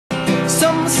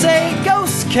Some say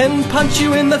ghosts can punch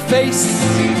you in the face.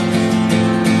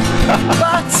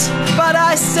 But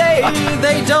I say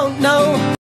they don't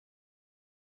know.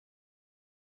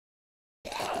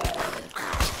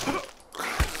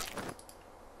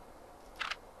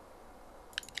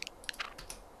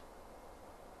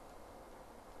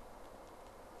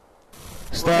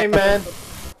 Hey man.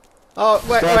 Oh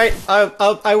wait.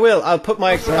 I will. I'll put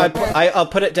my. I'll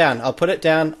put it down. I'll put it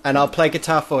down, and I'll play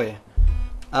guitar for you.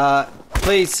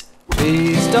 Please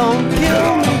don't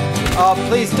kill me. Oh,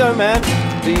 please don't, man.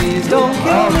 Please don't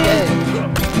kill me.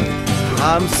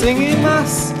 I'm singing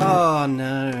this. Oh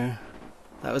no,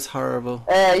 that was horrible.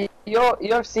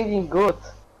 You're singing good.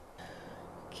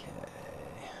 Okay.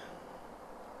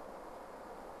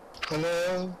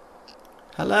 Hello.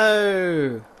 Hello.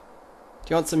 Do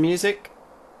you want some music?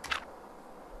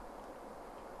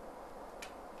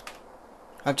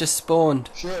 I've just spawned.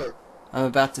 Sure. I'm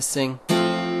about to sing.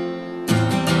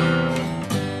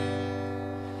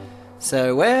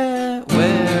 So where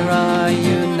are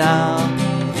you now?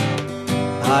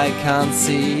 I can't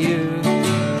see you.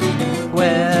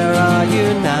 Where are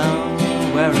you now?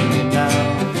 Where are you now?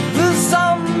 The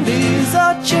zombies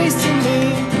are chasing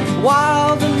me,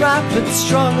 wild and rapid,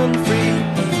 strong and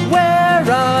free. Where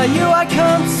are you? I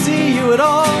can't see you at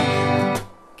all.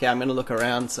 Okay, I'm gonna look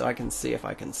around so I can see if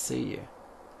I can see you.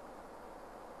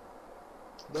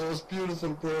 That was beautiful,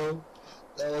 bro.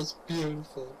 That was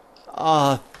beautiful.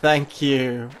 Oh, thank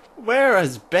you. Where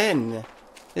is Ben?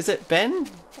 Is it Ben?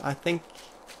 I think...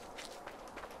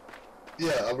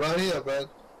 Yeah, I'm right here, man.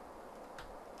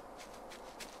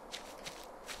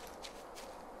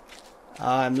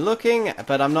 I'm looking,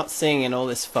 but I'm not seeing in all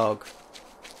this fog.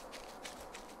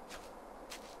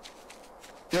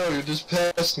 Yo, you just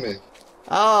passed me.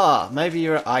 Ah, maybe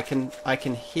you're... I can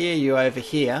hear you over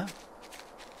here.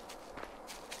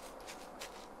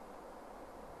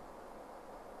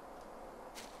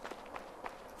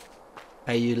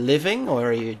 Are you living or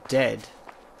are you dead?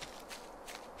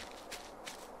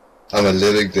 I'm a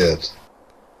living dead.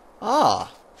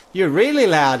 Ah, you're really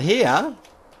loud here.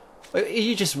 Are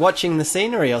you just watching the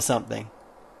scenery or something?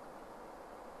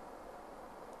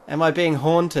 Am I being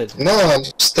haunted? No, I'm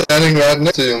standing right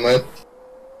next to you, man.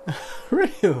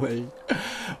 Really?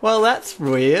 Well, that's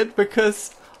weird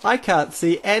because I can't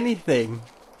see anything.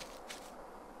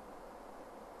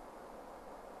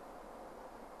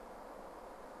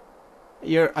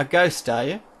 You're a ghost, are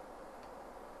you?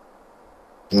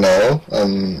 No,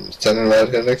 I'm standing right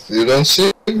here next to you. You don't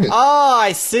see me. Oh,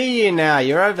 I see you now.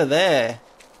 You're over there.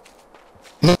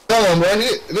 No, I'm right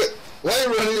here. Look, why are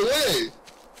you running away?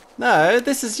 No,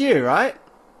 this is you, right?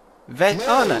 No.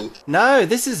 Oh, no. No,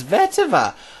 this is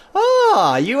Vetiver.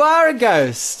 Oh, you are a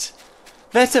ghost.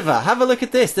 Vetiver, have a look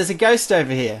at this. There's a ghost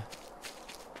over here.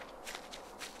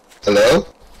 Hello?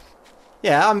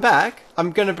 Yeah, I'm back.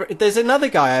 There's another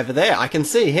guy over there. I can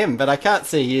see him, but I can't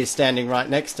see you standing right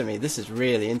next to me. This is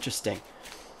really interesting.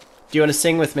 Do you want to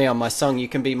sing with me on my song? You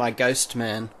can be my ghost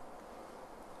man.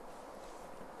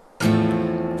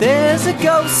 There's a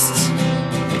ghost.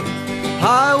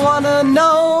 I wanna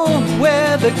know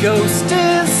where the ghost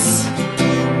is.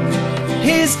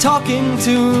 He's talking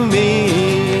to me.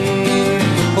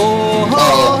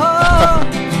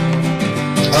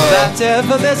 That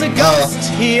ever there's a ghost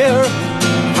here.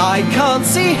 I can't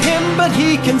see him, but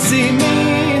he can see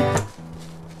me.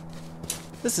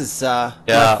 This is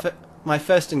my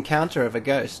first encounter of a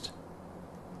ghost.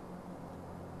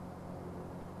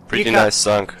 Pretty nice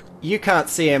song. You can't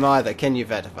see him either, can you,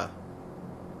 Vetiver?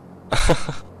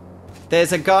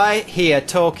 There's a guy here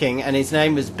talking, and his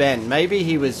name was Ben. Maybe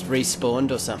he was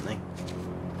respawned or something.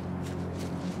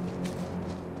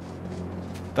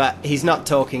 But he's not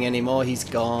talking anymore, he's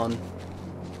gone.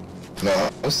 No,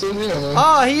 I'm still here, man.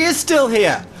 Oh, he is still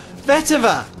here!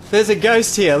 Vetiver! There's a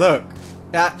ghost here, look.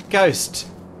 Ghost.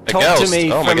 Talk to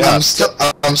me. Oh my God.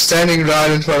 I'm standing right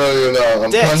in front of you now.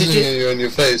 I'm punching you in your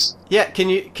face. Yeah, can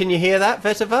you hear that,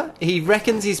 Vetiver? He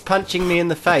reckons he's punching me in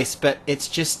the face, but it's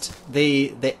just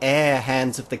the air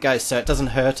hands of the ghost, so it doesn't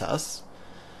hurt us.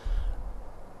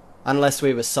 Unless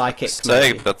we were psychic.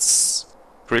 Say, that's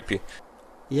creepy.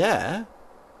 Yeah.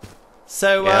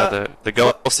 So yeah, the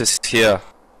ghost is here.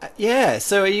 Yeah,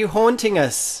 so are you haunting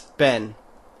us, Ben?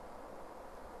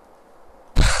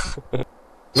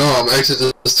 No, I'm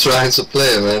actually just trying to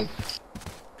play, man.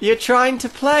 You're trying to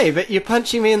play, but you're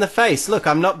punching me in the face. Look,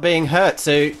 I'm not being hurt,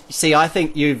 so see, I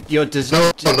think you're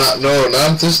No,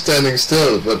 I'm just standing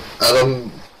still, but I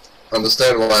don't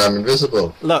understand why I'm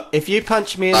invisible. Look, if you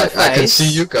punch me in the face... I can see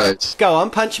you guys. Go on,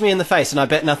 punch me in the face, and I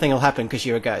bet nothing will happen because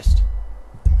you're a ghost.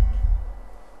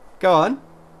 Go on.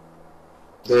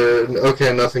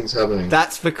 Okay, nothing's happening.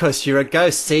 That's because you're a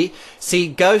ghost. See,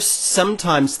 ghosts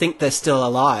sometimes think they're still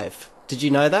alive. Did you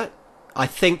know that? I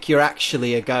think you're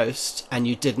actually a ghost and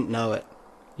you didn't know it.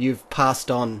 You've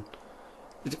passed on.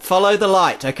 Follow the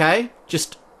light, okay?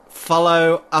 Just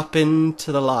follow up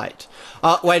into the light.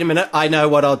 Wait a minute. I know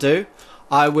what I'll do.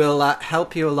 I will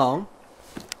help you along.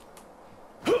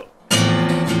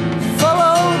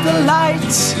 Follow the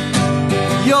light.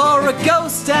 You're a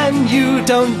ghost and you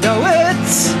don't know it.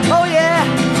 Oh yeah,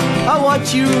 I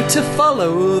want you to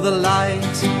follow the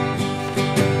light.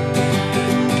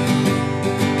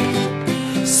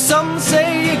 Some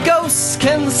say ghosts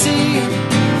can see,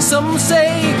 some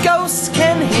say ghosts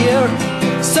can hear,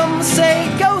 some say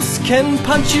ghosts can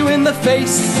punch you in the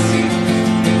face.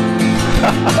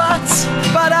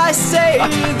 But I say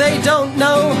they don't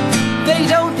know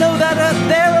that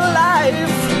they're alive.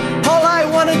 All I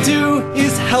want to do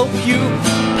is help you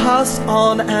pass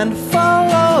on and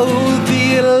follow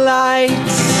the light.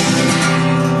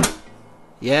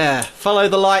 Yeah, follow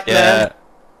the light, man.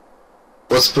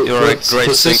 You're a great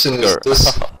position is singer.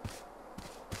 this?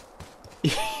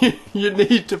 You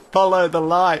need to follow the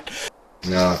light.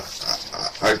 No,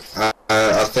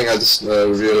 I think I just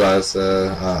realized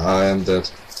I am dead.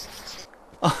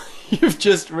 You've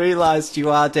just realised you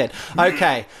are dead.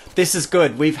 Okay, this is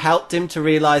good. We've helped him to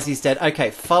realise he's dead.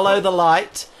 Okay, follow the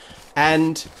light,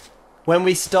 and when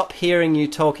we stop hearing you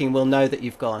talking, we'll know that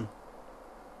you've gone.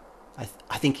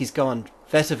 I think he's gone.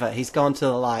 Vetiver, he's gone to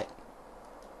the light.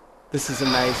 This is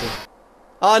amazing.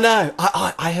 Oh no,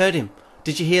 I heard him.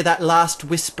 Did you hear that last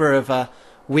whisper of a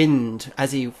wind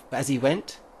as he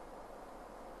went?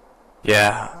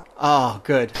 Yeah. Oh,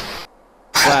 good.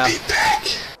 I'll be back.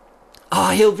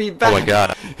 Oh, he'll be back. Oh my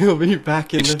god. He'll be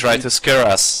back in He the... tried to scare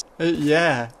us.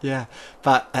 Yeah.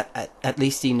 But at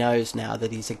least he knows now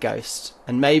that he's a ghost.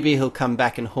 And maybe he'll come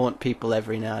back and haunt people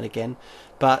every now and again.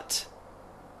 But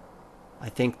I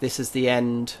think this is the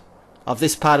end of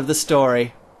this part of the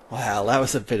story. Wow, that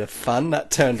was a bit of fun.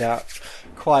 That turned out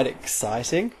quite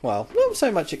exciting. Well, not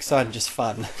so much exciting, just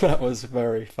fun. That was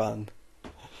very fun.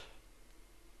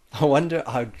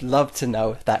 I'd love to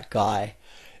know that guy.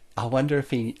 I wonder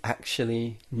if he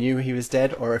actually knew he was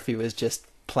dead or if he was just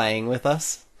playing with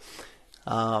us.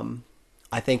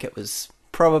 I think it was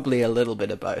probably a little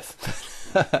bit of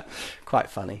both. Quite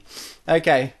funny.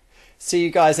 Okay, see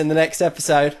you guys in the next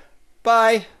episode.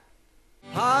 Bye!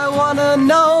 I wanna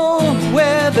know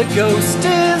where the ghost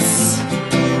is.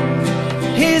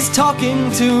 He's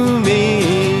talking to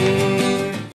me.